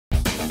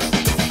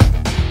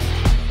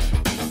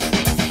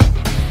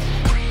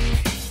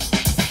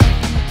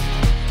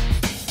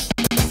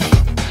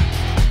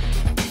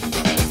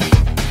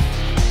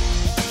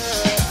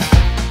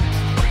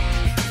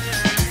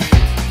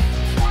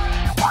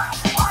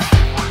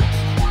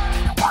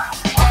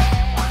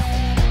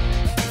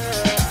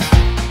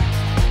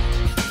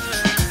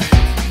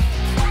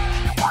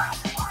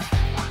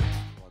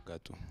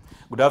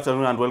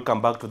afternoon and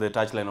welcome back to the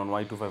touchline on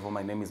Y254.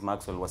 My name is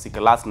Maxwell Wasika.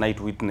 Last night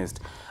witnessed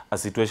a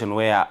situation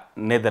where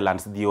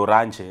Netherlands, the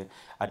Orange,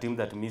 a team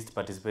that missed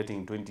participating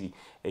in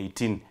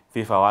 2018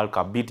 FIFA World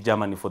Cup, beat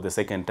Germany for the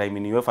second time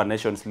in UEFA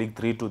Nations League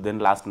 3-2, then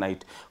last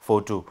night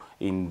 4-2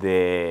 in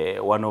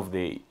one of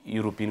the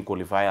European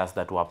qualifiers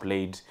that were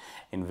played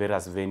in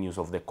various venues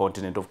of the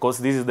continent. Of course,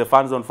 this is the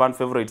Fanzone fan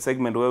favorite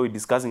segment where we're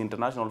discussing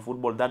international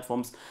football that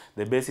forms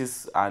the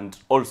basis and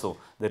also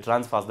the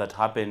transfers that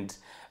happened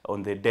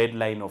on the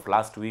deadline of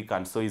last week,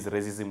 and so is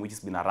racism, which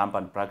has been a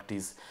rampant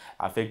practice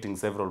affecting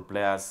several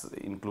players,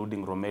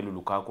 including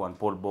Romelu Lukaku and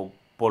Paul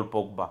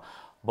Pogba,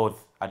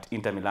 both at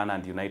Inter Milan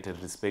and United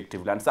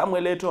respectively. And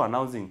Samuel Eto'o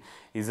announcing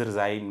his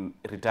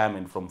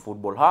retirement from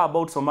football. How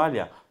about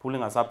Somalia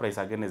pulling a surprise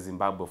against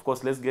Zimbabwe? Of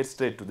course, let's get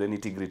straight to the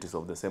nitty-gritties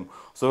of the same.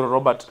 So,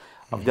 Robert,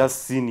 I've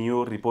just seen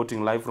you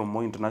reporting live from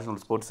Moi International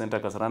Sports Center,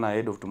 Kasarani,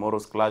 ahead of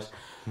tomorrow's clash.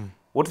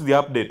 What's the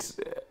update?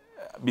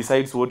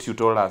 Besides what you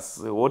told us,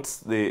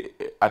 what's the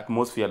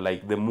atmosphere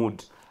like, the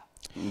mood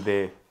in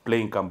the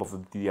playing camp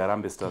of the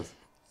Harambee Stars?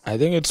 I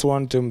think it's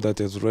one team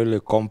that is really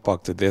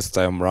compact this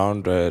time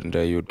round, and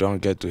you don't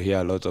get to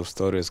hear a lot of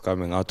stories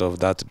coming out of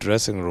that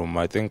dressing room.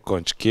 I think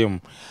Coach Kim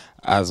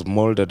has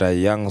molded a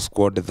young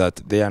squad that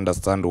they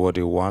understand what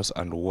he wants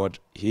and what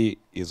he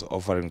is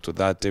offering to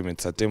that team.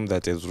 It's a team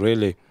that is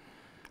really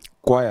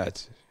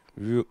quiet.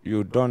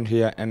 You don't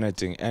hear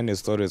anything, any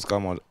stories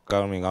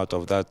coming out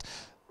of that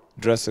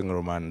dressing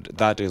room, and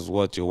that is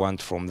what you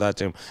want from that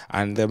team.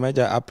 And the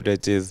major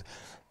update is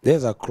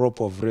there's a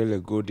crop of really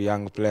good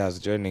young players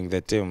joining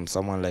the team.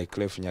 Someone like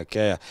Cliff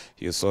Nyakea,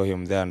 you saw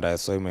him there and I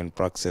saw him in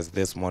practice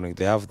this morning.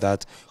 They have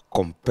that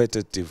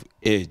competitive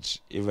edge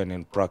even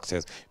in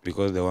practice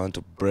because they want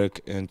to break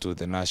into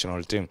the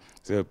national team.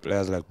 So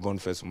players like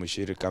Boniface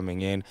Mushiri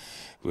coming in.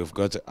 We've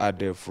got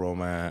Ade from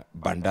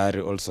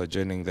Bandari also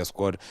joining the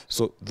squad.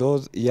 So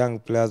those young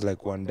players like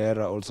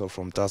Wandera also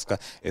from Tusker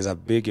is a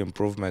big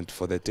improvement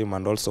for the team.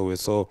 And also we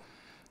saw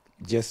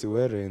Jesse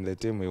Were in the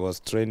team. He was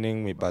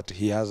training, but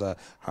he has a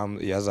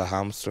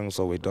hamstring,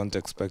 so we don't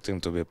expect him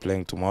to be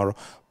playing tomorrow.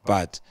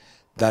 But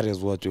that is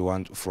what we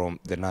want from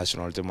the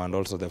national team, and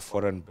also the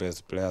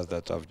foreign-based players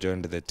that have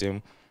joined the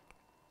team.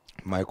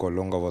 Michael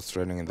Lunga was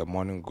training in the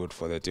morning, good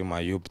for the team.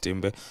 Ayub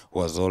Timbe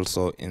was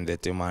also in the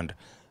team, and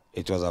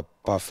it was a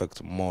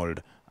perfect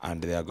mold,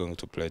 and they are going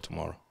to play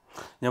tomorrow.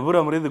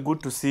 Nyambura, I'm really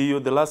good to see you.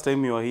 The last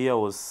time you were here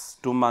was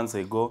 2 months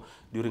ago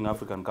during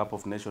African Cup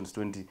of Nations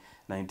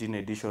 2019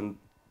 edition.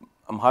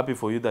 I'm happy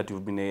for you that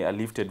you've been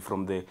lifted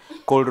from the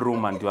cold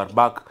room and you are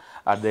back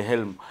at the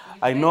helm.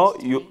 I know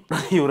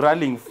you're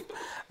rallying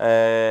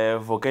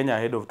for Kenya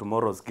ahead of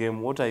tomorrow's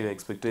game. What are your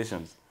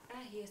expectations?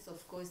 Yes,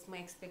 of course. My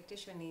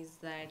expectation is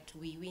that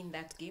we win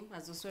that game.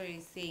 As Osori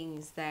is saying,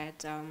 is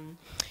that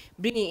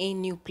bringing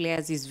in new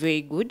players is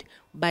very good,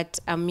 but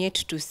I'm yet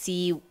to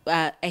see.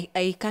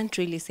 I can't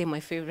really say my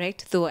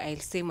favorite, though I'll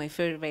say my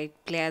favorite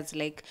players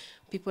like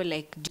people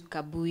like Duke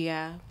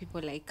Abuya,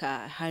 people like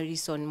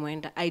Harrison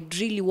Mwenda. I'd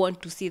really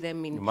want to see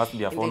them in. You must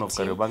be a fan of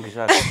Kariobangi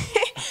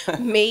Sharks.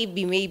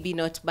 Maybe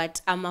not, but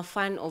I'm a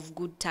fan of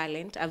good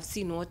talent. I've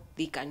seen what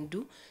they can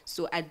do,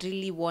 so I'd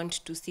really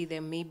want to see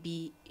them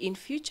maybe in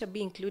future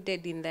be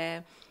included in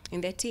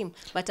the team.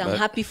 But I'm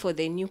happy for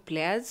the new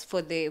players,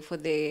 for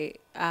the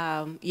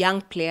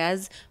young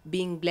players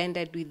being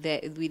blended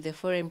with the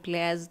foreign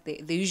players,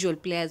 the usual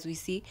players we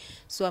see.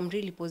 So I'm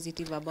really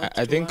positive about.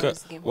 I think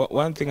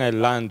one thing I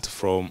learned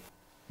from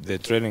the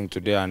training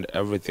today and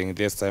everything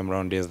this time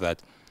around is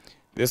that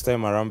this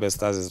time Harambee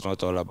Stars is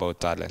not all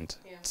about talent.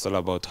 Yeah. It's all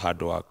about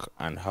hard work,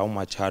 and how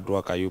much hard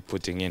work are you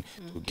putting in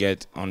to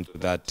get onto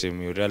that team.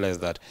 You realize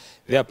that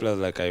there are players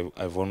like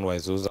Yvonne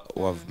Waisuza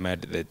who have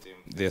made the team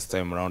this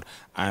time around,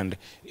 and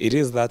it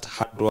is that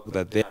hard work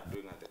that they are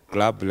doing at the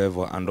club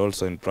level and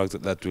also in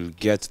practice that will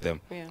get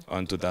them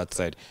onto that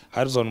side.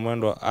 Harrison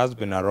Mwendo has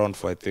been around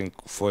for I think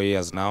 4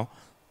 years now.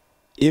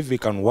 If he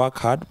can work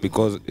hard,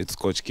 because it's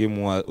Coach Kim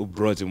who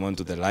brought him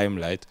onto the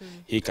limelight,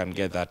 he can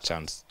get that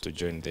chance to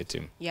join the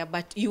team. Yeah,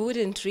 but you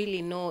wouldn't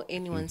really know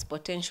anyone's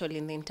potential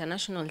in the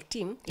international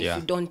team if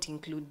you don't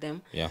include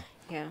them. Yeah.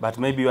 But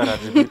maybe you are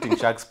attributing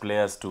Sharks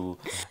players to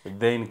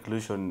their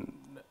inclusion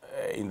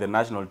in the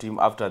national team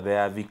after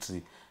their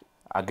victory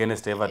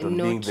against Everton,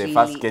 being the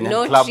first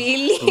Kenyan club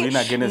to win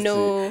against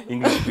the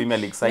English Premier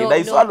League side.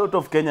 I saw a lot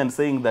of Kenyans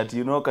saying that,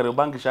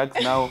 Kariobangi Sharks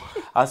now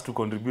has to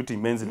contribute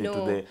immensely to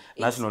the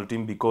national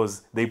team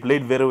because they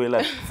played very well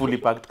at fully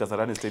packed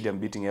Kasarani Stadium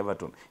beating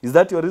Everton. Is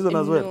that your reason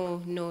as well?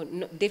 No,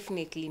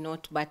 definitely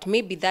not. But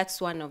maybe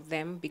that's one of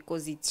them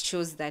because it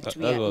shows that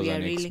we are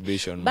really.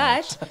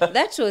 But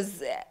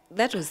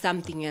that was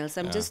something else.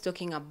 I'm just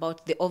talking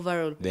about the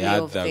overall play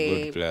of the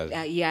good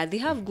players. They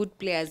have good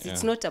players.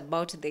 It's not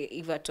about the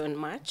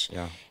Everton match.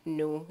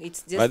 No,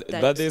 it's just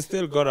but they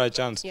still got a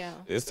chance.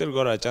 They still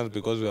got a chance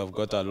because we have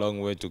got a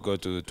long way to go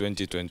to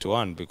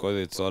 2021 because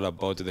it's all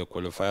about the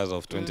qualifiers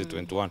of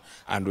 2021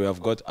 and we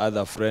have got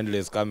other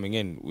friendlies coming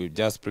in. We're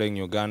just playing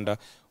Uganda.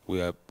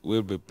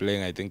 We'll be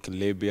playing, I think,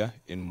 Libya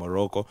in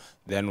Morocco.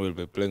 Then we'll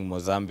be playing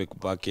Mozambique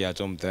back here at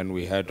home. Then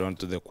we head on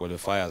to the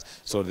qualifiers.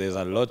 So there's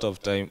a lot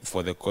of time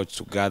for the coach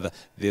to gather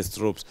these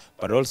troops.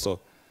 But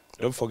also,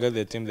 don't forget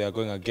the team they are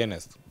going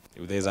against.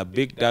 If there's a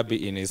big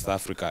derby in East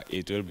Africa,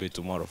 it will be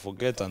tomorrow.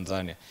 Forget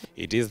Tanzania.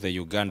 It is the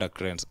Uganda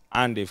Cranes.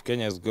 And if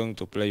Kenya is going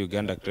to play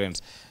Uganda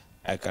Cranes,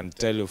 I can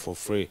tell you for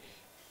free,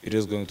 it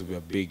is going to be a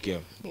big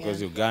game.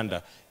 Because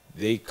Uganda,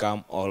 they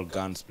come all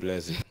guns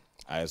blazing.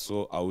 I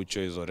saw Aucho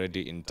is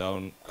already in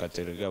town.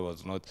 Kateriga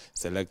was not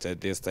selected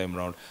this time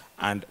round.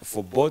 And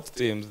for both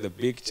teams, the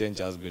big change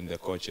has been the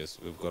coaches.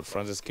 We've got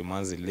Francis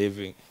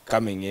Kimanzi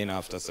coming in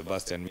after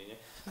Sebastian Minye.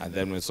 And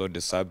then we saw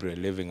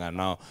Desabre leaving, and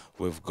now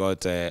we've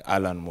got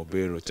Alan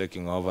Mobiru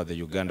taking over the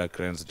Uganda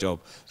Cranes job.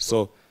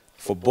 So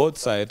for both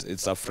sides,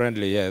 it's a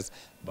friendly, yes,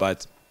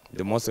 but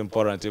the most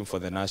important thing for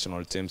the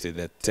national teams is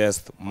the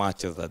test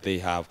matches that they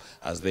have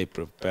as they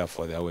prepare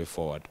for their way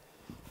forward.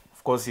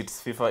 Of course,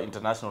 it's FIFA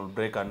international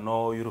break and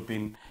no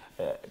European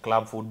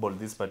club football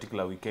this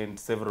particular weekend.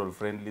 Several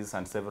friendlies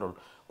and several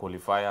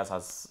qualifiers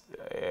as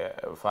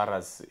far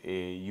as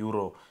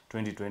Euro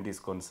 2020 is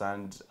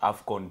concerned,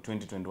 AFCON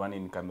 2021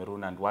 in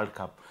Cameroon and World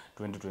Cup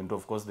 2020.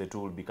 Of course, the two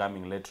will be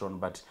coming later on,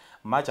 but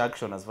much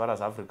action as far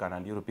as African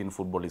and European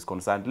football is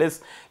concerned.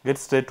 Let's get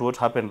straight to what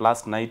happened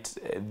last night.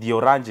 The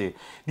Orange, do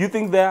you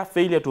think their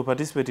failure to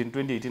participate in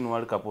 2018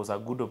 World Cup was a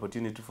good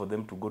opportunity for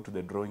them to go to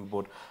the drawing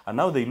board? And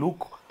now they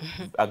look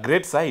a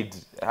great side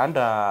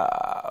under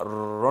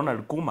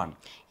Ronald Koeman.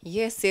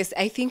 Yes,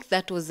 I think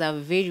that was a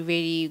very,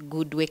 very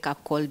good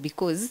wake-up call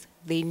because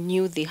they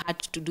knew they had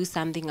to do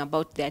something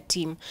about their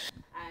team.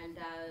 And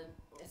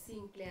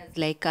seeing players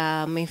like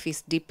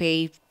Memphis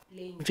Depay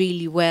playing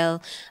really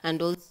well,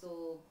 and also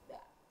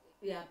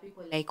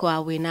people like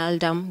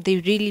Wijnaldum, they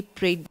really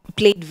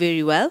played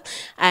very well.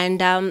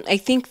 And I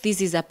think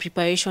this is a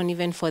preparation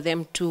even for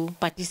them to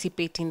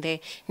participate in the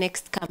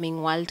next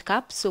coming World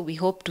Cup. So we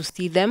hope to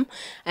see them.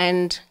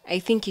 And I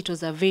think it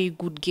was a very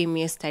good game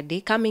yesterday.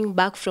 Coming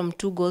back from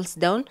 2 goals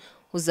down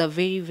was a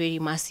very, very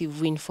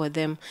massive win for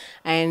them.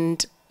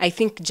 And I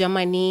think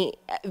Germany,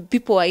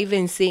 people are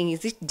even saying,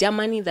 is it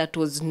Germany that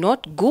was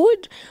not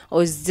good,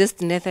 or is it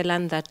just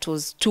Netherlands that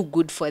was too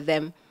good for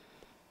them?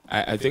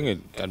 I think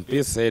it can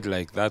be said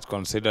like that,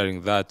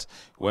 considering that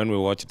when we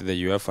watched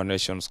the UEFA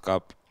Nations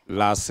Cup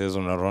last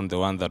season, around the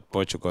one that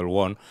Portugal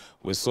won,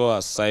 we saw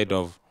a side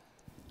of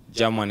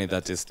Germany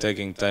that is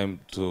taking time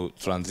to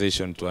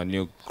transition to a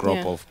new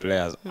crop of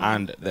players.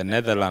 And the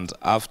Netherlands,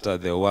 after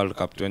the World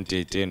Cup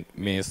 2018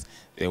 miss,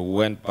 they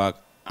went back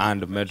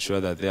and made sure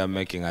that they are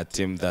making a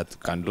team that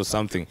can do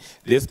something.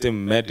 This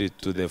team made it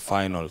to the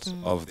finals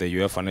of the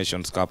UEFA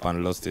Nations Cup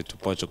and lost it to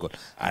Portugal.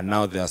 And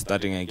now they are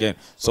starting again.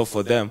 So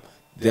for them,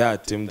 they are a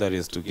team that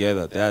is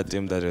together. They are a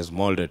team that is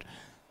molded.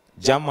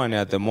 Germany,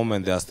 at the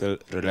moment, they are still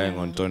relying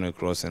on Toni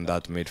Kroos in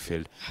that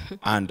midfield.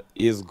 And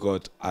he's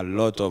got a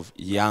lot of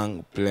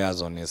young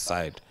players on his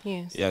side.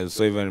 Yes. Yeah,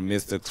 so even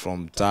mistakes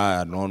from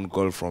Ty, an own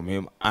goal from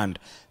him. And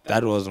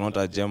that was not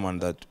a German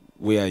that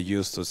we are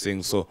used to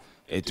seeing. So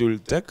it will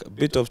take a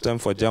bit of time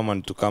for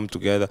Germany to come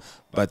together.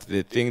 But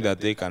the thing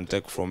that they can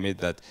take from it,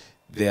 that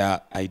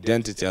their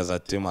identity as a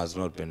team has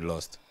not been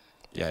lost.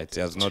 Yeah, it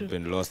has not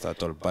been lost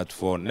at all. But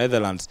for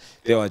Netherlands,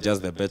 they were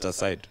just the better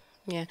side.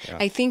 Yeah.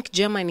 I think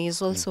Germany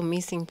is also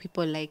missing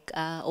people like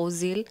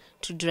Ozil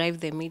to drive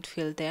the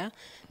midfield there.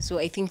 So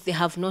I think they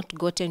have not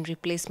gotten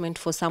replacement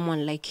for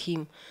someone like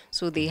him.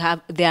 So they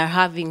are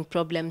having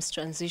problems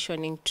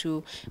transitioning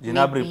to.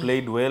 Gnabry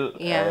played well.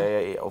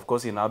 Yeah. Of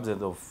course, in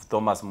absence of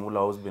Thomas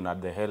Muller, who's been at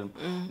the helm.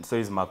 So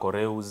is Marco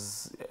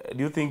Reus.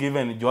 Do you think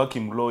even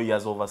Joachim Löw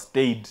has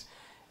overstayed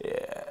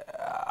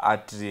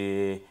at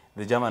the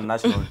German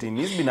national team?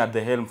 He's been at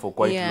the helm for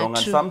quite long.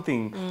 And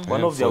something,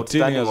 one of the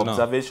outstanding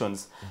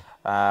observations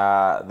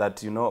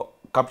that,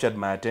 captured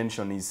my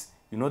attention is,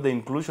 the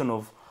inclusion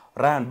of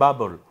Ryan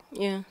Babel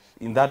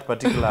in that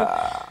particular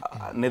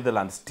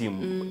Netherlands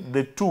team.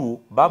 The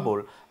two,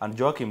 Babel and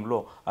Joachim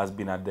Löw, has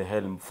been at the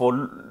helm.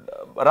 For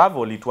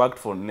Ravel, it worked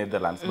for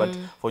Netherlands, but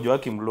for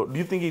Joachim Löw, do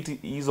you think it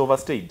is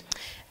overstayed?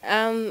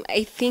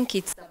 I think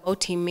it's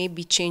about him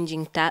maybe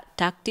changing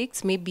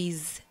tactics. Maybe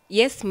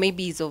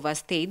he's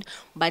overstayed,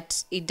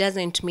 but it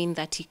doesn't mean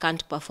that he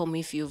can't perform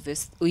if you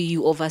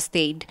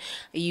overstayed.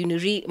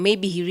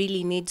 Maybe he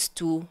really needs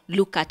to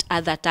look at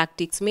other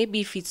tactics.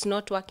 Maybe if it's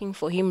not working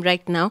for him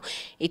right now,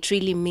 it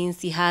really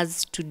means he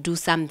has to do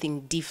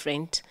something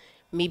different,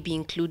 maybe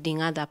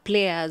including other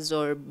players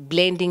or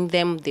blending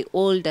them, the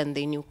old and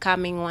the new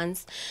coming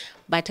ones.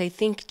 But I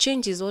think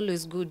change is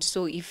always good.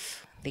 So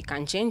if they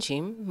can change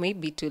him,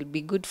 maybe it will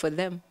be good for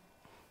them.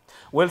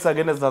 Wales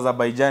against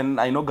Azerbaijan.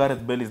 I know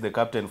Gareth Bale is the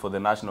captain for the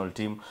national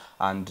team,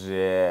 and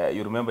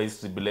you remember his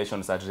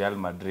tribulations at Real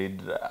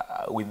Madrid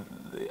with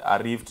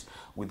a rift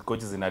with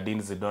coach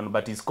Zinedine Zidane,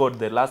 but he scored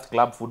the last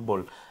club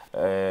football.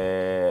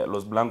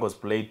 Los Blancos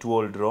played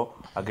 2-2 draw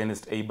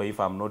against Eibar, if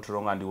I'm not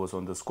wrong, and he was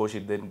on the score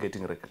sheet, then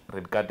getting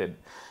red carded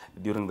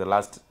during the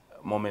last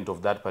moment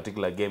of that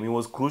particular game. He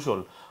was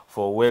crucial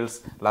for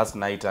Wales last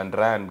night, and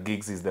Ryan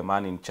Giggs is the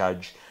man in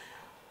charge.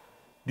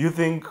 Do you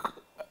think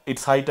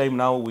it's high time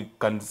now we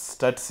can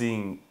start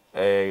seeing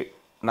a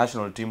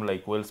national team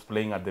like Wales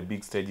playing at the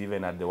big stage,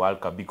 even at the World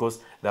Cup, because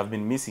they have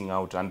been missing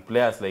out, and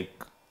players like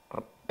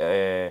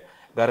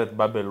Gareth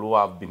Babel, who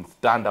have been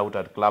stand out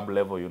at club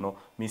level, you know,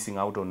 missing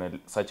out on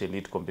such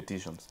elite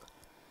competitions?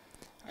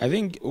 I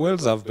think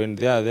Wales have been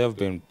there. They have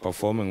been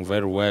performing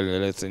very well,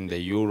 let's say in the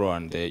Euro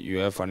and the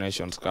UEFA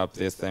Nations Cup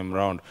this time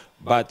round.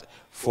 But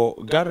for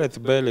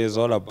Gareth Bale, is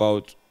all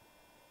about,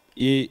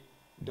 he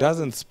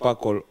doesn't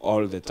sparkle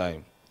all the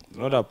time.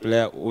 Not a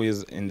player who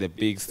is in the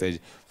big stage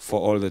for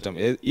all the time.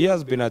 He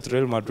has been at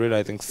Real Madrid,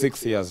 I think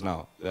 6 years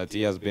now that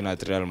he has been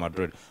at Real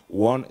Madrid.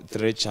 Won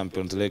 3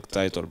 Champions League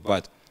titles,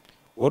 but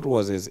what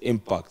was his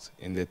impact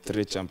in the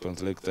 3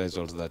 Champions League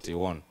titles that he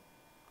won?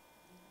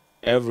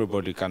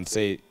 Everybody can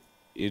say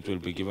it will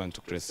be given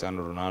to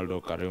Cristiano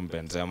Ronaldo, Karim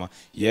Benzema.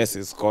 Yes,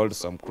 he scored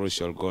some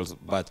crucial goals,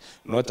 but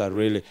not a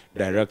really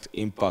direct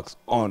impact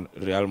on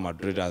Real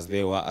Madrid as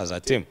they were as a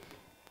team.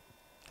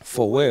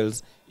 For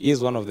Wales, he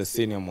is one of the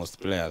senior most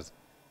players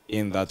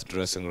in that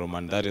dressing room,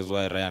 and that is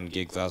why Ryan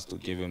Giggs has to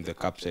give him the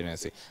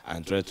captaincy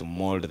and try to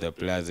mold the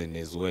players in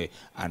his way,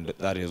 and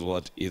that is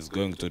what he's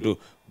going to do.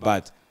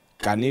 But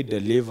can he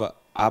deliver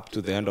up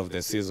to the end of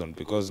the season?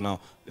 Because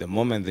now, the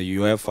moment the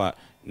UEFA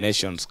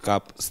Nations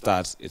Cup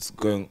starts, it's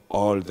going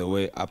all the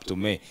way up to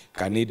May.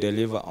 Can he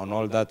deliver on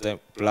all that time,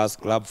 plus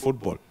club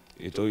football?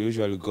 It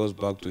usually goes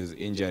back to his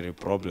injury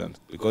problems,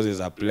 because he's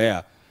a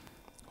player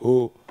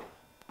who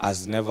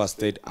has never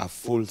stayed a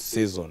full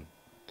season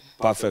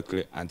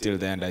perfectly until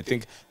the end. I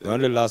think the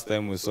only last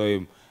time we saw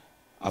him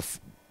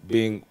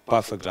being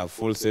perfect a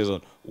full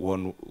season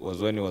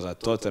was when he was at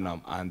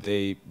Tottenham and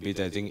they beat,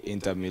 I think,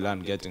 Inter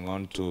Milan, getting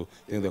on to,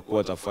 I think, the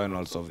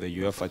quarterfinals of the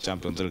UEFA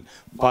Champions League.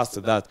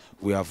 Past that,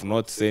 we have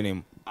not seen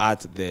him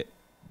at the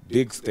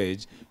big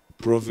stage,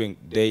 proving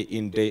day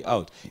in, day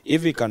out.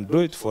 If he can do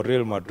it for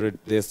Real Madrid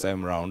this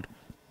time round,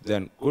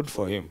 then good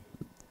for him.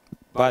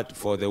 But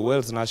for the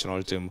Wales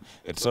national team,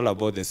 it's all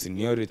about the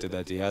seniority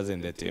that he has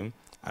in the team,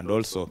 and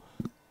also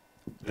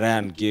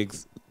Ryan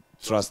Giggs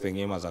trusting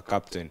him as a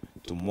captain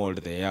to mold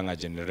the younger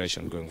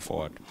generation going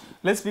forward.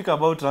 Let's speak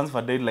about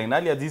transfer deadline.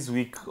 Earlier this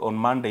week, on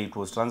Monday, it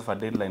was transfer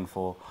deadline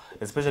for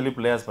especially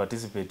players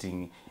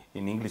participating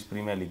in English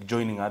Premier League,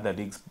 joining other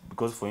leagues,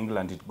 because for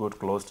England it got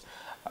closed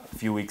a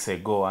few weeks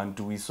ago, and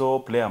we saw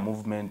player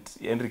movement.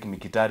 Henrik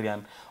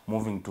Mkhitaryan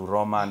moving to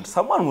Roma, and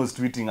someone was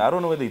tweeting, I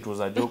don't know whether it was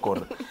a joke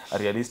or a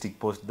realistic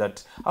post,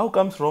 that how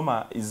comes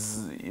Roma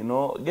is, you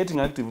know, getting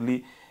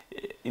actively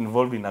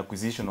involved in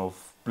acquisition of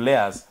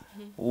players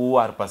who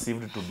are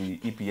perceived to be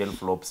EPL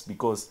flops,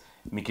 because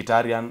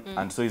Mkhitaryan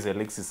and so is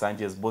Alexis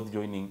Sanchez, both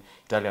joining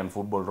Italian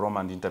football,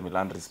 Roma and Inter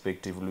Milan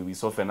respectively. We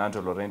saw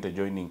Fernando Llorente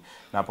joining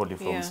Napoli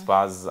from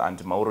Spurs,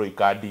 and Mauro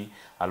Icardi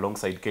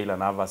alongside Keylor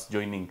Navas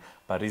joining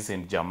Paris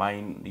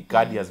Saint-Germain.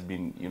 Icardi has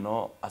been, you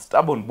know, a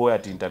stubborn boy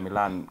at Inter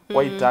Milan,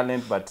 quite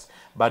talent but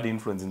bad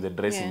influence in the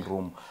dressing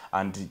room.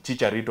 And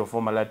Chicharito,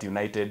 formerly at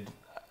United,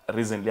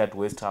 recently at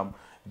West Ham,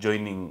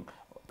 joining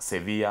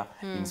Sevilla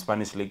in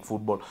Spanish league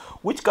football.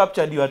 Which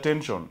captured your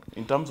attention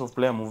in terms of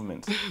player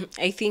movements?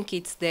 I think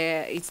it's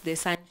the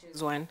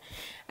Sanchez one,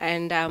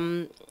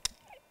 and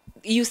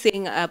you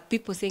saying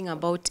people saying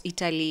about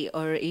Italy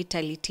or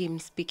Italy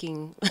teams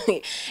speaking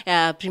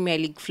Premier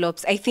League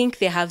flops. I think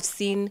they have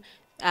seen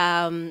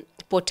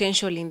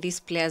potential in these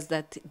players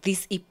that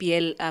these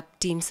EPL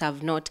teams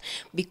have not,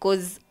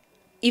 because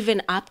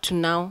even up to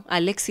now,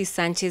 Alexis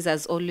Sanchez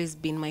has always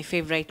been my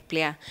favorite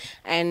player,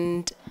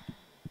 and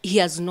he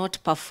has not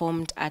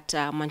performed at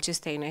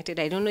Manchester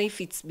United. I don't know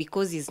if it's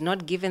because he's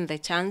not given the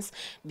chance,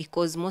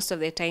 because most of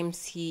the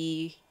times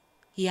he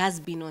has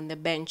been on the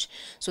bench.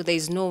 So there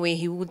is no way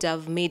he would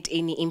have made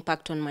any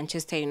impact on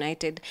Manchester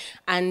United.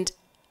 And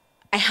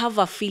I have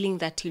a feeling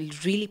that he'll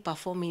really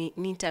perform in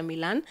Inter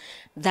Milan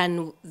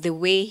than the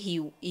way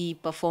he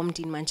performed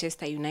in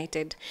Manchester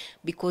United,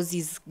 because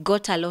he's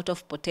got a lot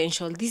of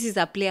potential. This is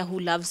a player who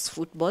loves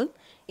football.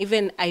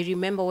 Even I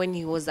remember when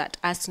he was at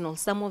Arsenal,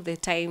 some of the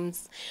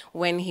times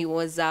when he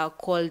was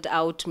called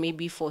out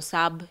maybe for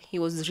sub, he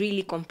was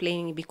really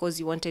complaining because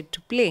he wanted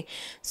to play.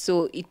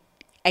 So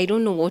I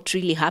don't know what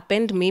really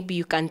happened. Maybe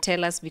you can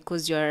tell us,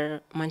 because you're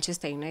a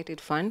Manchester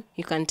United fan.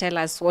 You can tell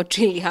us what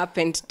really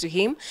happened to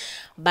him.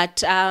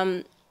 But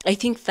I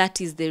think that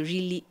is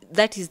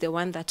the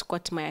one that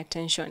caught my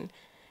attention.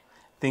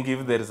 I think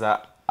if there is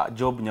a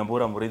job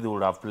Nyambura Muridhi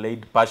would have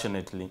played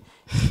passionately,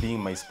 being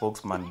my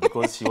spokesman,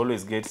 because she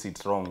always gets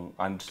it wrong.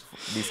 And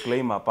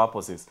disclaimer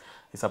purposes,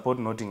 I support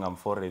Nottingham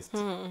Forest.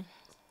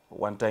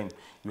 One time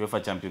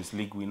UEFA Champions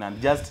League win, and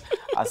just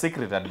a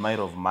secret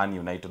admirer of Man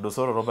United.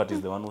 Osoro Robert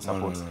is the one who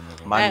supports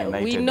Man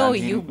United. We know,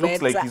 and you looks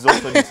better. like he's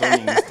also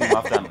disowning his team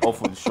after an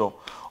awful show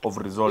of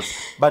results.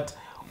 But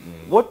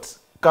what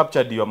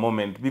captured your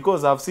moment?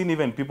 Because I've seen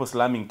even people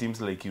slamming teams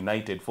like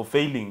United for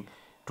failing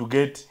to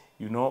get,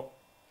 you know,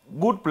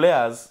 good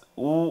players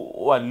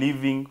who are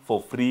leaving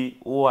for free,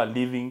 who are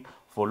leaving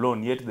for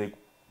loan, yet they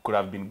could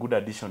have been good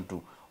addition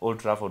to Old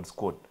Trafford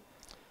squad.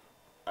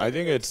 I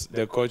think it's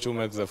the coach who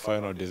makes the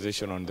final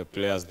decision on the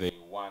players they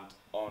want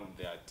on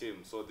their team,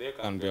 so they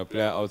can be a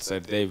player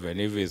outside there even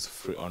if he's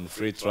on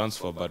free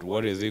transfer. But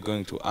what is he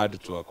going to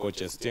add to a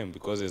coach's team?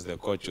 Because it's the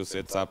coach who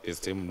sets up his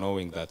team,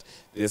 knowing that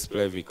this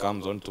player, if he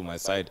comes onto my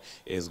side,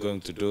 is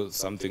going to do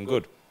something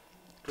good.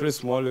 Chris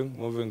Smalling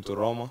moving to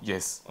Roma,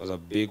 Yes. was a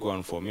big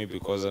one for me,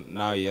 because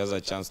now he has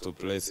a chance to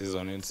play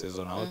season in,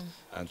 season out,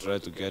 and try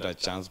to get a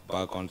chance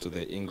back onto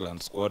the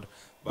England squad.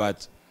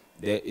 But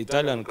the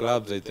Italian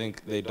clubs, I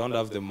think, they don't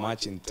have the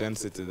much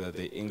intensity that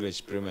the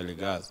English Premier League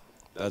has.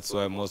 That's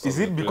why most Is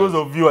of it the because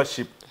players, of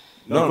viewership?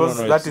 No, Because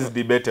no, that it's is not.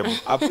 debatable.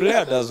 A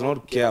player does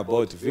not care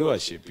about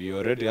viewership. He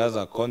already has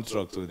a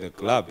contract with the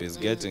club. He's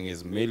getting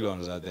his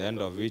millions at the end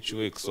of each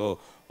week. So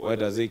why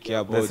does he care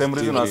about The same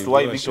reason TV as to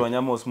why viewership? Victor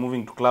Wanyama was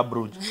moving to Club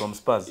Brugge from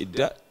Spurs.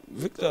 Victor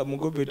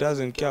Mugobi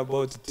doesn't care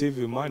about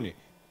TV money.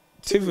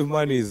 TV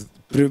money is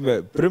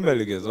Premier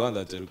League is the one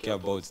that will care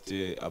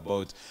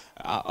about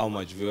how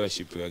much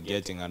viewership we are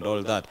getting and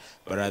all that.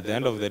 But at the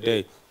end of the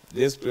day,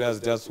 these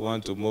players just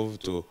want to move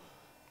to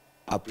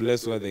a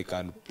place where they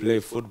can play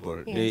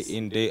football day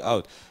in, day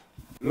out.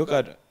 Look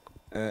at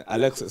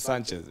Alexis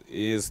Sanchez.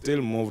 He is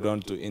still moved on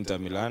to Inter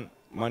Milan.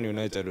 Man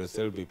United will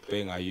still be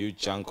paying a huge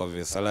chunk of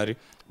his salary.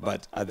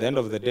 But at the end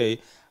of the day,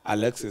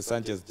 Alexis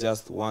Sanchez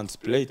just wants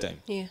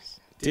playtime. Yes.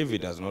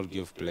 TV does not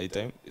give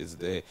playtime. It's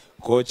the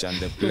coach and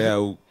the player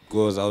who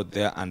goes out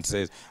there and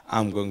says,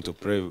 I'm going to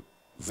play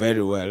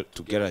very well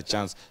to get a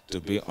chance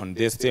to be on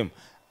this team.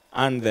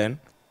 And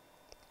then,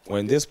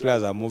 when these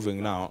players are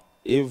moving now,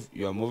 if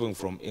you are moving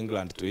from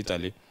England to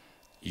Italy,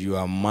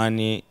 your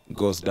money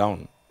goes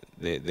down.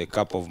 The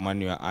cup of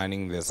money you are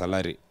earning, the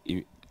salary,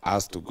 it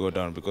has to go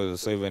down. Because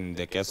so even in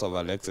the case of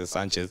Alexis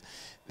Sanchez,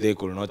 they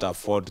could not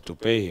afford to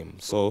pay him.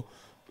 So,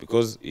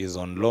 because he's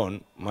on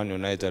loan, Man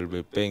United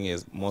will be paying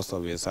most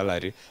of his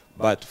salary,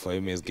 but for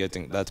him, he's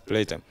getting that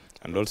playtime.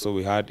 And also,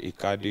 we had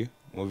Icardi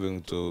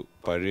moving to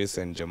Paris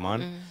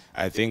Saint-Germain.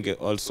 I think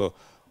also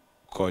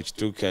Coach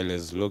Tuchel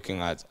is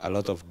looking at a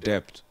lot of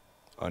depth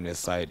on his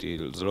side.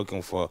 He's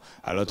looking for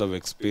a lot of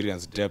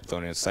experience, depth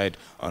on his side,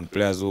 on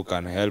players who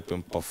can help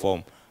him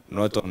perform,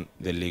 not on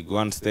the League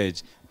One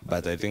stage,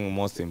 but I think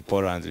most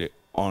importantly,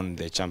 on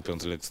the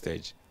Champions League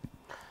stage.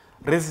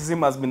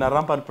 Racism has been a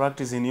rampant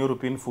practice in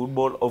European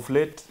football. Of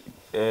late,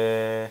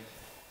 Romelu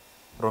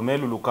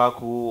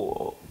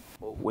Lukaku,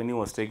 when he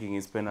was taking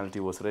his penalty,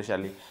 was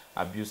racially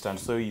abused, and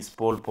so is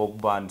Paul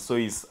Pogba, and so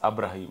is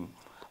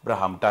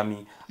Abraham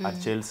Tammy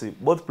at Chelsea.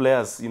 Both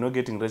players,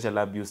 getting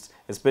racially abused,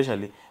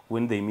 especially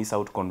when they miss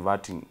out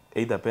converting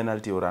either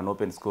penalty or an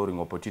open scoring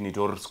opportunity,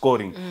 or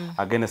scoring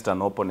against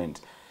an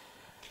opponent.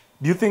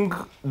 Do you think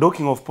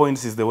docking of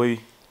points is the way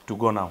to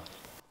go now?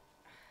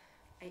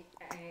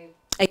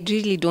 I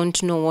really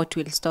don't know what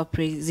will stop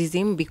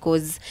racism,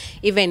 because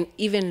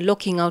even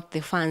locking out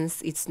the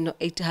fans,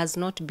 it has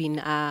not been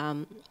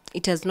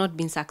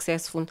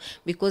successful,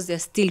 because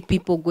there's still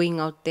people going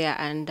out there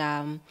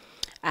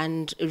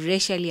and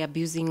racially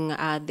abusing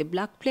the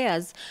black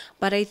players.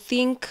 But I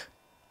think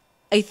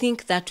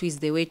that is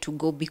the way to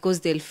go, because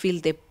they'll feel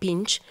the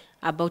pinch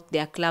about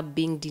their club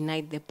being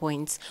denied the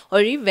points, or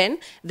even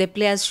the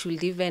players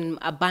should even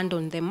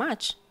abandon the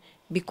match,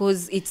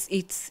 because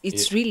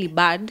it's really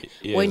bad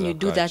when you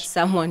do that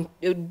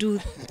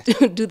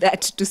do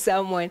that to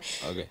someone.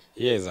 Okay,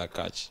 here is a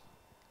catch.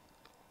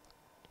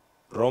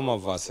 Roma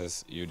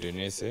versus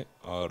Udinese,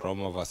 or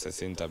Roma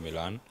versus Inter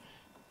Milan.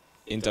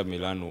 Inter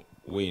Milan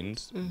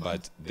wins,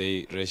 but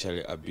they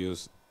racially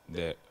abuse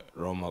the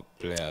Roma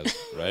players,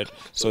 right?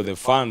 So the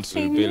fans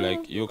will be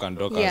like, you can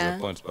dock us the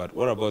points, but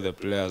what about the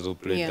players who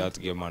played that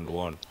game and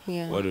won?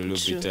 What will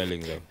you be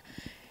telling them?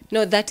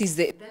 No, that is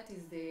the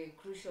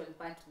crucial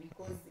part,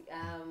 because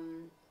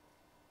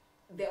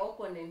the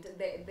opponent,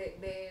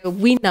 the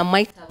winner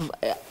might have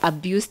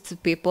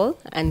abused people,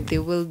 and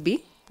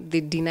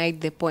they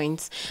denied the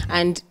points,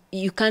 and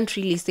you can't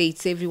really say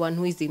it's everyone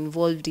who is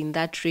involved in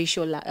that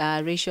racial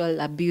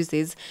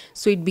abuses.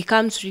 So it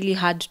becomes really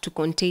hard to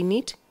contain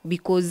it,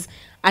 because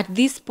at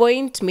this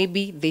point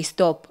maybe they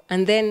stop,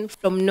 and then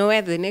from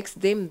nowhere the next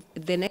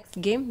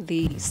game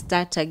they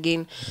start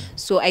again.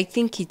 So I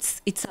think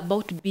it's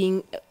about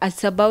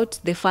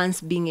the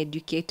fans being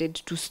educated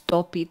to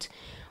stop it,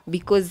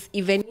 because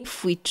even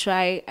if we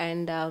try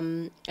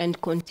and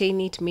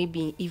contain it,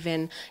 maybe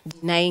even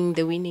denying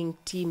the winning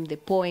team the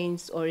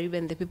points, or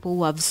even the people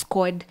who have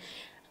scored,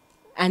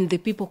 and the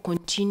people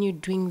continue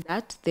doing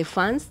that, the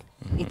fans,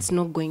 it's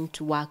not going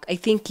to work. I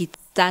think it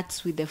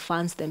starts with the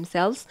fans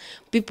themselves.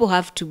 People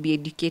have to be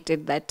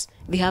educated that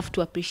they have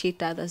to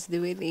appreciate others the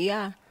way they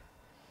are.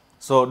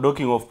 So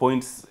docking of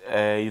points,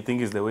 you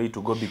think is the way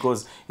to go,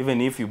 because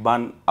even if you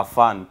ban a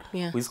fan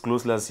who is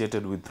closely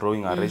associated with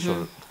throwing a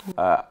racial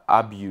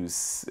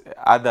abuse,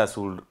 others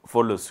will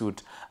follow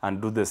suit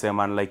and do the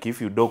same. And like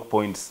if you dock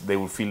points, they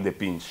will feel the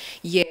pinch.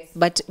 Yes,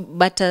 but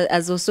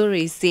as Osoro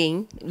is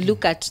saying,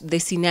 look at the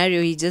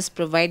scenario he just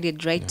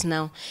provided right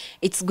now.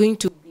 It's going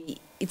to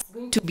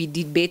be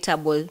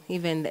debatable,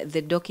 even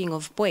the docking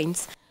of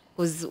points,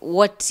 because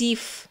what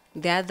if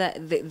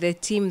the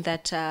team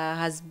that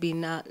has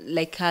been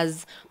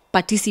has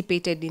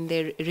participated in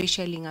the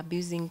racially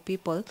abusing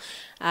people,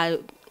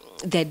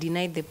 they're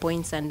denied the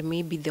points, and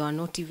maybe they were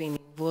not even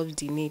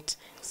involved in it.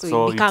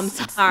 So it becomes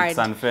hard. It's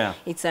unfair.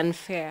 It's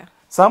unfair.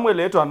 Samuel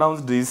Eto'o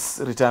announced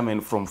his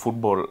retirement from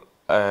football,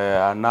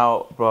 and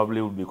now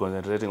probably will be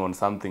concentrating on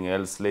something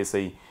else, let's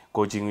say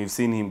coaching. We've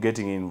seen him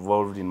getting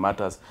involved in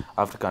matters.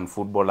 African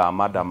footballer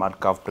Ahmad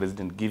CAF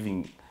president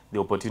giving the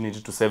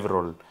opportunity to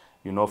several,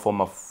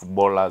 former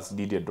footballers,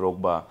 Didier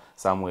Drogba,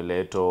 Samuel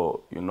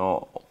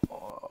Eto'o,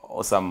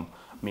 Osam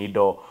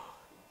Mido.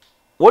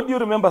 What do you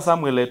remember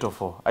Samuel Eto'o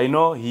for? I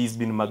know he's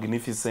been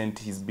magnificent,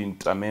 he's been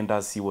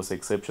tremendous, he was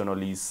exceptional,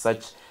 he's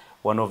such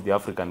one of the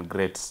African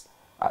greats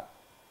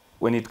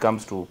when it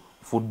comes to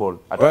football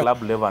at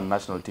club level and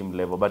national team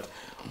level. But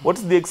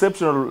what's the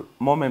exceptional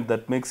moment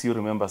that makes you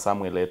remember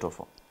Samuel Eto'o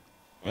for?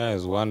 Yeah,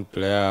 he's one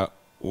player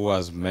who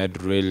has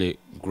made really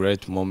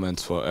great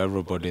moments for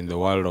everybody in the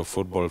world of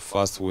football,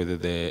 first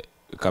with the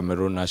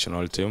Cameroon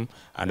national team,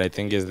 and I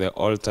think he's the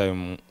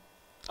all-time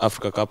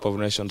Africa Cup of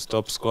Nations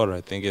top scorer.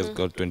 I think he's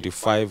got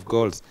 25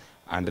 goals,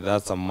 and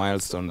that's a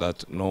milestone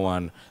that no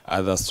one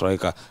other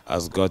striker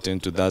has got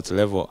into that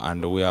level,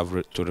 and we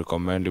have to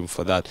recommend him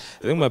for that.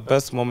 I think my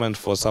best moment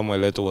for Samuel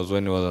Eto'o was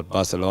when he was at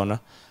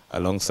Barcelona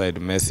alongside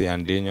Messi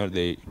and Dino.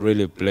 They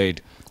really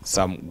played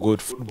some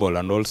good football,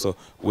 and also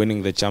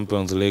winning the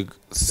Champions League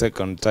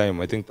second time,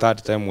 I think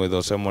third time with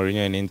Jose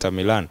Mourinho in Inter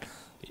Milan.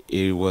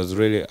 He was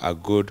really a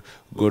good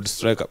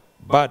striker.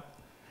 But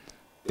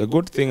the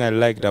good thing I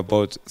liked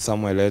about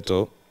Samuel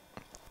Eto'o,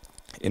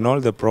 in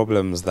all the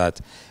problems that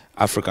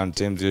African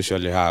teams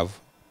usually have,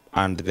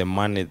 and the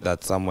money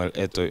that Samuel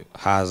Eto'o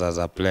has as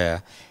a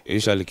player, he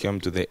usually came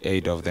to the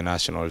aid of the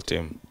national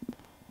team.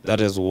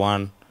 That is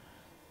one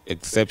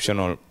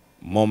exceptional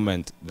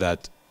moment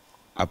that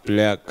a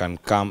player can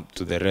come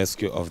to the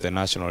rescue of the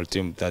national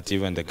team that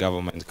even the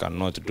government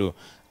cannot do.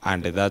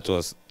 And that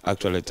was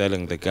actually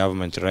telling the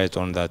government right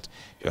on that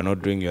you're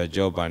not doing your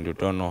job and you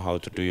don't know how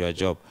to do your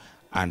job.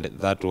 And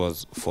that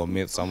was, for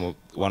me,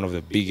 one of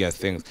the biggest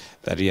things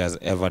that he has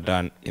ever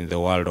done in the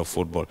world of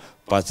football.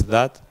 But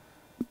that,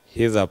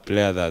 he's a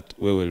player that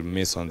we will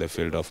miss on the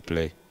field of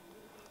play.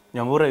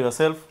 Nyambura,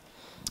 yourself?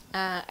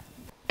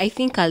 I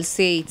think I'll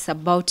say it's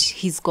about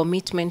his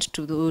commitment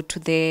to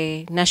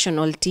the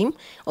national team,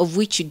 of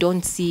which you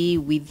don't see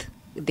with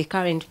the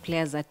current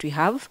players that we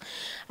have.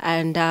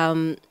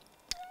 And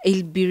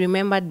he'll be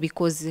remembered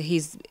because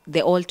he's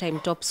the all-time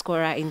top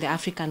scorer in the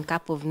African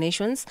Cup of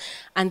Nations,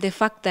 and the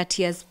fact that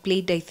he has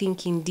played, I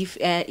think,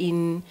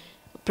 in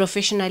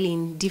professionally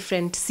in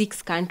different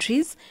 6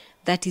 countries.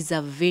 That is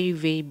a very,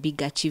 very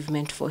big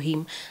achievement for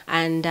him.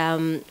 And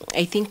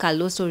I think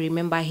I'll also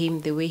remember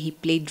him the way he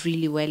played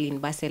really well in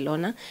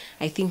Barcelona.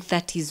 I think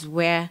that is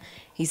where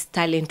his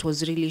talent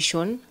was really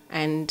shown.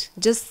 And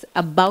just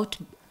about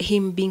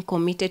him being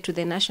committed to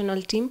the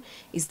national team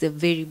is the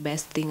very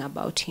best thing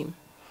about him.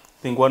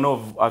 I think one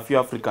of a few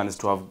Africans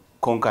to have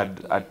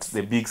conquered at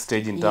the big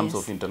stage in terms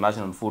of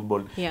international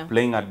football,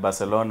 playing at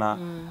Barcelona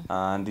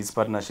and his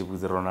partnership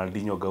with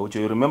Ronaldinho Gaucho.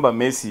 You remember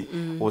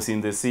Messi was in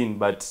the scene,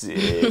 but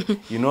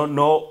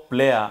no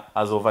player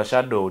has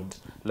overshadowed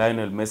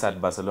Lionel Messi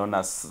at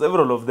Barcelona.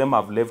 Several of them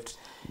have left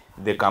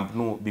the Camp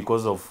Nou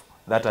because of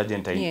that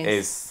Argentine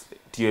ace,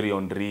 Thierry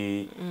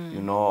Henry,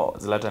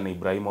 Zlatan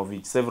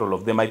Ibrahimovic, several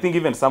of them. I think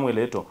even Samuel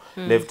Eto'o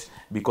left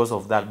because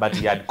of that, but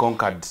he had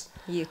conquered.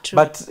 Yeah, true.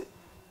 But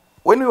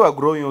when we were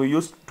growing, we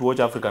used to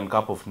watch African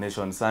Cup of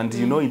Nations, and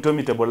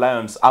Indomitable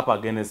Lions up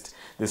against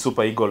the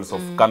Super Eagles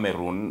of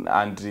Cameroon,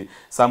 and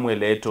Samuel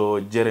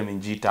Eto'o, Jeremy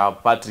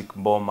Njita, Patrick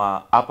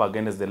Mboma up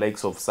against the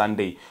likes of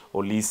Sunday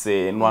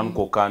Olise,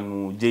 Nwankwo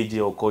Kanu,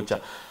 JJ Okocha.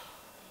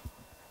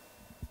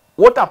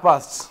 What a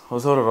past,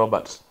 Osoro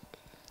Robert.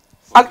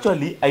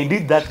 Actually, I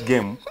did that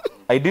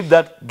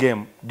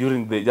game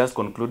during the just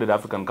concluded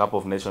African Cup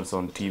of Nations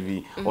on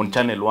TV, on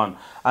Channel 1.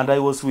 And I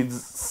was with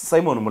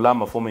Simon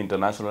Mulama, former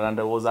international, and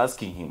I was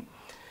asking him,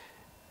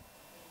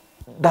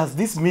 does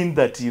this mean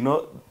that,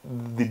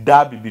 the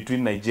derby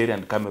between Nigeria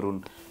and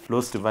Cameroon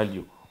lost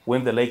value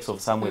when the likes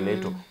of Samuel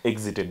Eto'o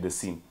exited the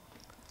scene?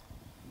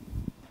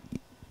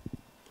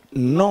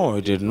 No,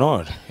 it did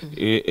not.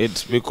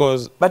 It's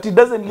because... But it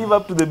doesn't live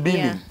up to the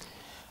billing.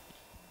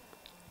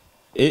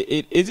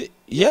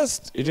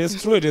 Yes, it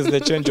is true. It is the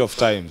change of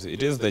times.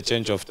 It is the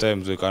change of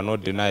times. We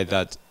cannot deny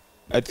that.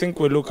 I think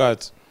we look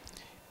at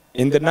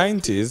in the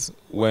 90s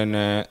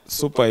when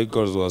Super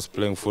Eagles was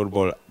playing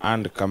football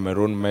and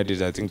Cameroon made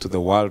it, I think, to the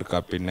World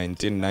Cup in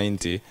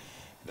 1990.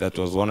 That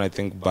was won, I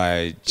think,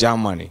 by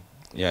Germany.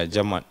 Yeah,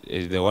 Germany.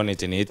 They won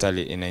it in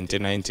Italy in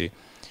 1990.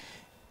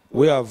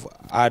 We have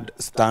had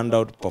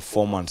standout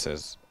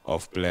performances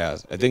of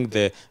players. I think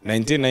the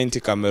 1990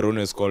 Cameroon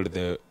is called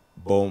the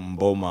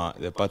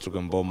Patrick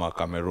Mboma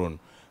Cameroon.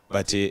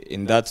 But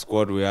in that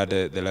squad, we had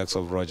the likes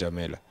of Roger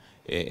Miller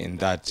in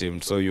that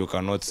team. So you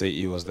cannot say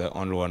he was the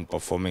only one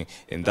performing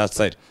in that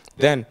side.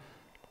 Then,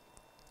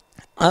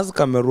 as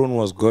Cameroon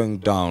was going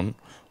down,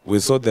 we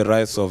saw the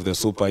rise of the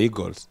Super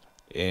Eagles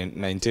in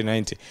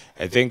 1990.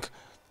 I think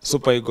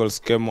Super Eagles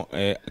came up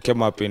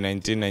in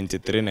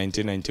 1993,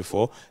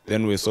 1994.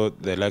 Then we saw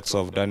the likes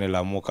of Daniel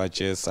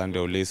Amokache, Sande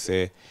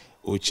Olise,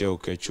 Uche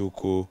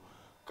Ukechuku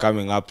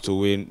coming up to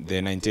win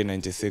the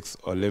 1996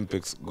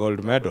 Olympics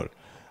gold medal.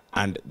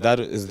 And that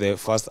is the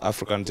first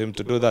African team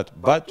to do that.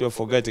 But you're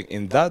forgetting,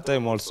 in that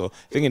time also,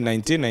 I think in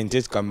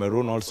 1998,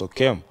 Cameroon also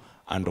came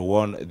and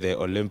won the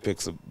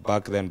Olympics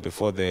back then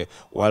before the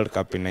World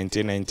Cup in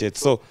 1998.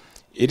 So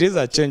it is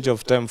a change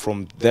of time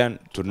from then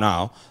to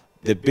now.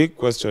 The big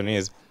question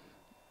is,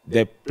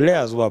 the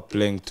players who are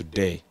playing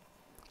today,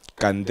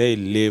 can they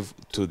live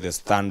to the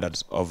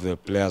standards of the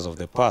players of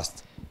the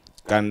past?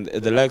 Can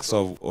the likes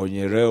of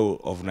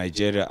Onyereu of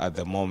Nigeria at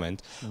the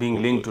moment,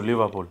 being linked to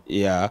Liverpool,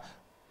 yeah,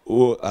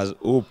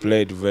 who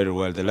played very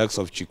well, the likes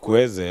of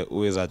Chikweze,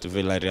 who is at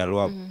Villarreal, who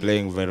are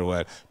playing very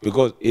well,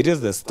 because it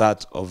is the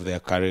start of their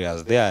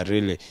careers. They are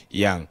really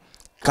young.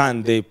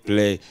 Can they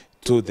play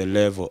to the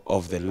level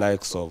of the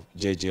likes of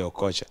JJ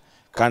Okocha?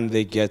 Can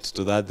they get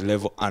to that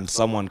level and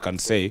someone can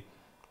say,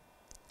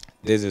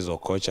 this is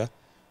Okocha,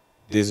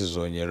 this is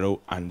Onyero,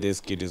 and this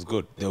kid is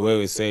good? The way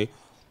we say,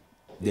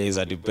 there is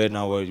a debate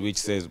now which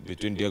says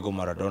between Diego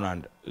Maradona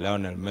and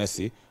Lionel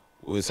Messi,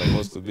 who is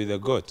supposed to be the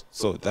GOAT.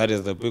 So that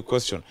is the big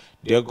question.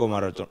 Diego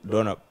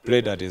Maradona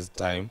played at his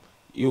time.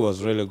 He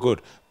was really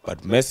good.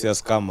 But Messi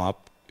has come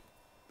up,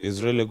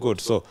 is really good.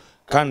 So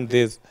can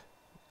this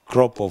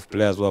crop of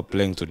players who are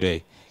playing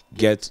today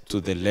get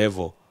to the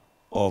level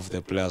of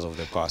the players of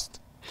the past?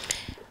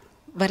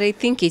 But I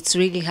think it's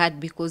really hard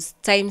because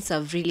times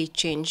have really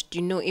changed.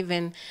 You know,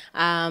 even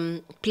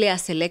player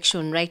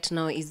selection right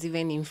now is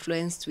even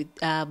influenced with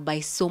by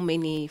so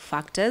many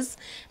factors,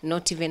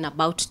 not even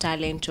about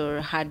talent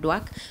or hard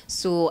work.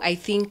 So I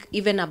think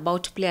even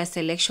about player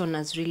selection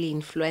has really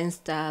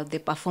influenced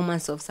the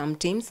performance of some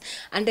teams.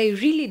 And I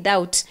really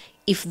doubt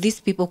if these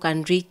people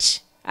can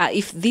reach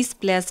if these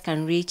players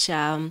can reach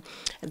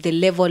the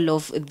level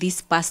of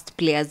these past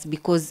players,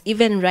 because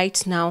even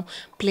right now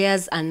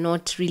players are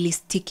not really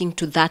sticking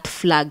to that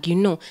flag. You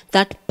know,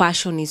 that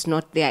passion is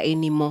not there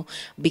anymore,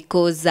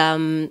 because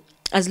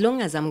as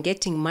long as I'm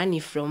getting money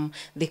from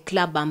the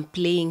club I'm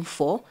playing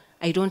for,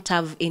 I don't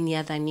have any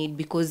other need.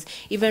 Because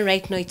even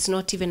right now it's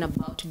not even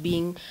about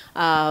being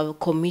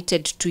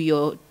committed to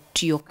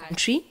your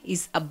country.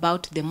 It's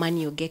about the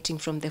money you're getting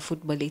from the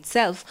football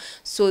itself.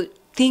 So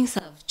things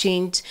have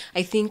changed.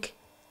 I think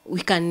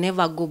we can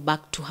never go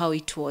back to how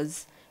it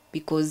was,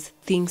 because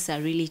things are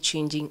really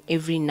changing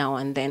every now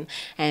and then,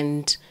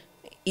 and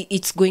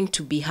it's going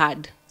to be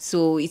hard.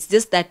 So it's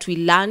just that we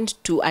learned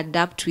to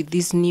adapt with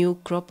this new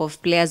crop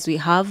of players we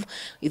have,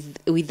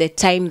 with the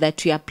time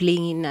that we are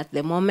playing in at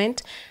the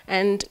moment,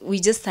 and we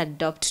just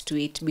adapt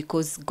to it,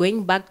 because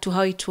going back to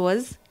how it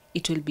was,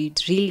 it will be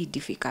really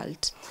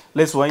difficult.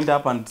 Let's wind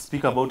up and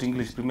speak about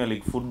English Premier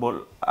League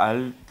football a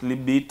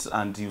little bit.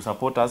 And you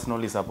support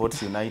Arsenal, he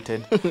supports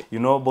United. You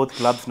know, both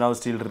clubs now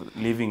still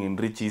living in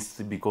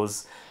riches,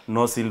 because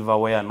no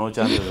silverware, no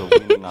chances of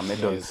winning a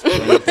medal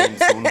anytime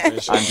soon.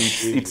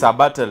 And it's a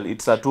battle.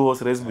 It's a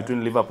two-horse race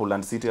between Liverpool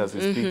and City as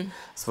we speak,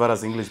 as far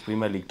as English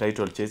Premier League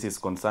title chase is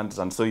concerned,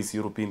 and so is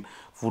European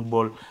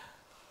football.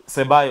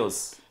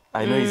 Ceballos,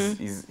 I know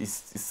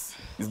is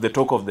the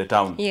talk of the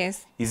town.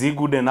 Yes. Is he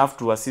good enough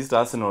to assist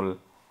Arsenal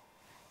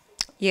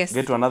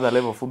get to another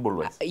level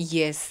football-wise?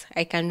 Yes,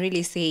 I can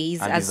really say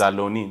he's... And he's a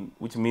loan,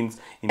 which means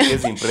in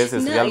case he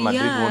impresses, Real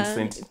Madrid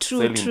won't sell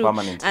him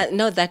permanently.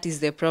 No, that is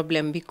the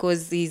problem,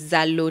 because he's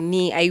a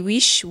loanee. I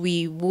wish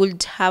we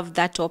would have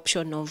that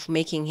option of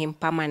making him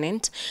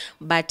permanent,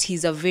 but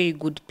he's a very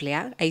good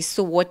player. I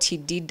saw what he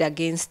did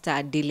against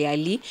Dele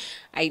Alli.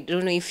 I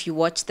don't know if you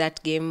watched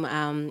that game,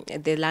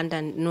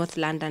 the North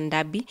London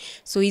derby.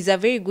 So he's a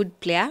very good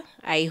player.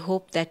 I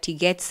hope that he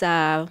gets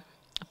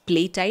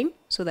play time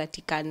so that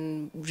he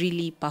can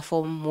really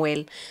perform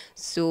well.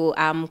 So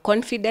I'm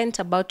confident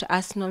about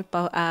Arsenal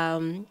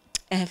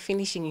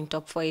finishing in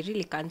top 4. I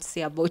really can't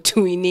say about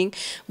winning,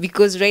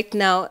 because right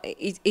now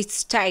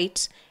it's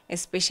tight,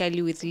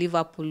 especially with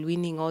Liverpool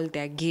winning all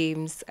their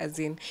games. As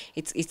in,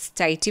 it's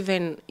tight.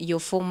 Even your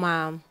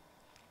former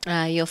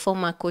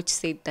coach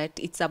said that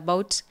it's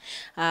about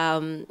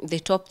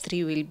the top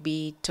 3 will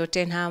be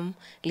Tottenham,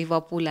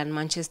 Liverpool, and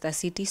Manchester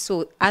City.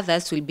 So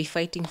others will be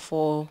fighting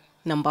for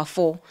number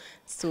 4.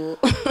 So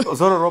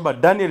sorry, Robert,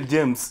 Daniel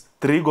James,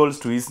 3 goals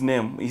to his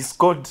name. He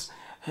scored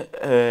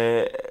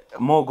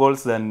more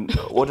goals than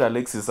what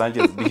Alexis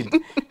Sanchez did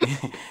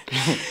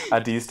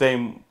at his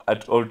time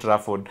at Old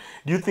Trafford.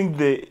 Do you think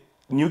the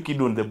new kid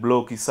on the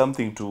block is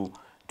something to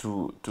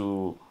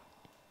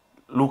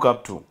look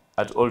up to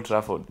at Old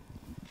Trafford?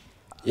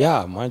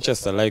 Yeah,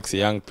 Manchester likes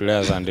young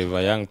players, and if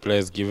a young player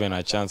is given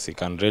a chance, he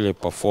can really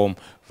perform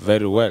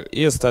very well.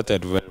 He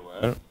started very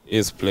well.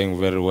 He's playing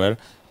very well.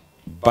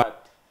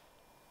 But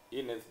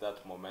he needs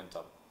that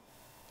momentum.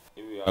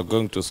 He we are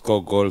going to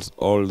score goals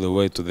all the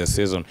way to the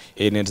season,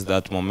 he needs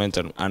that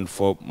momentum. And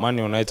for Man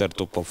United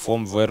to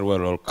perform very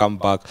well or come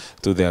back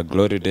to their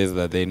glory days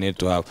that they need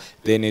to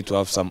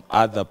have some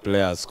other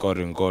players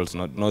scoring goals,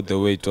 not the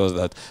way it was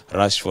that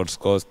Rashford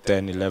scores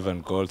 10,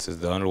 11 goals, is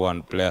the only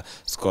one player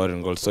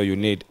scoring goals. So you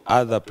need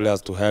other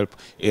players to help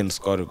in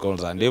scoring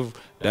goals. And if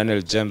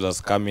Daniel James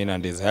has come in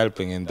and is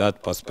helping in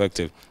that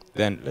perspective,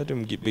 then let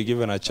him be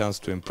given a chance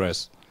to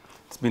impress.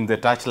 It's been the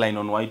touchline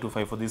on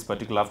Y25 for this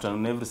particular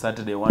afternoon. Every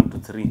Saturday, 1 to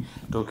 3,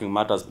 talking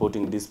matters,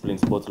 sporting discipline,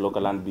 sports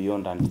local and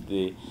beyond. And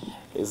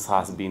this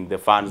has been the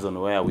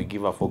Fanzone, where we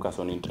give a focus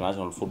on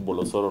international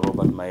football. Osoro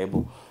Robert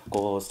Maebo,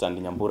 co-host, and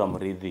Nyambura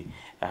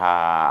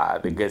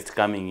Murithi, the guest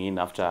coming in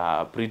after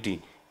a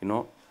pretty,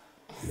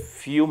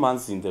 few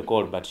months in the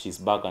cold, but she's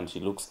back and she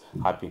looks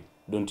happy.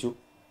 Don't you?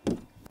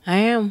 I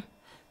am.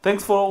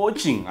 Thanks for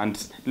watching,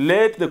 and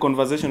let the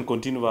conversation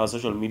continue via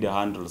social media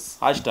handles.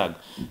 Hashtag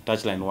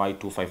Touchline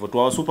Y254. To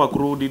our super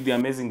crew, did the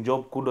amazing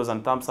job. Kudos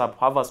and thumbs up.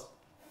 Have a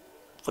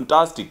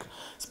fantastic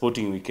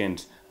sporting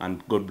weekend,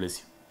 and God bless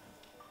you.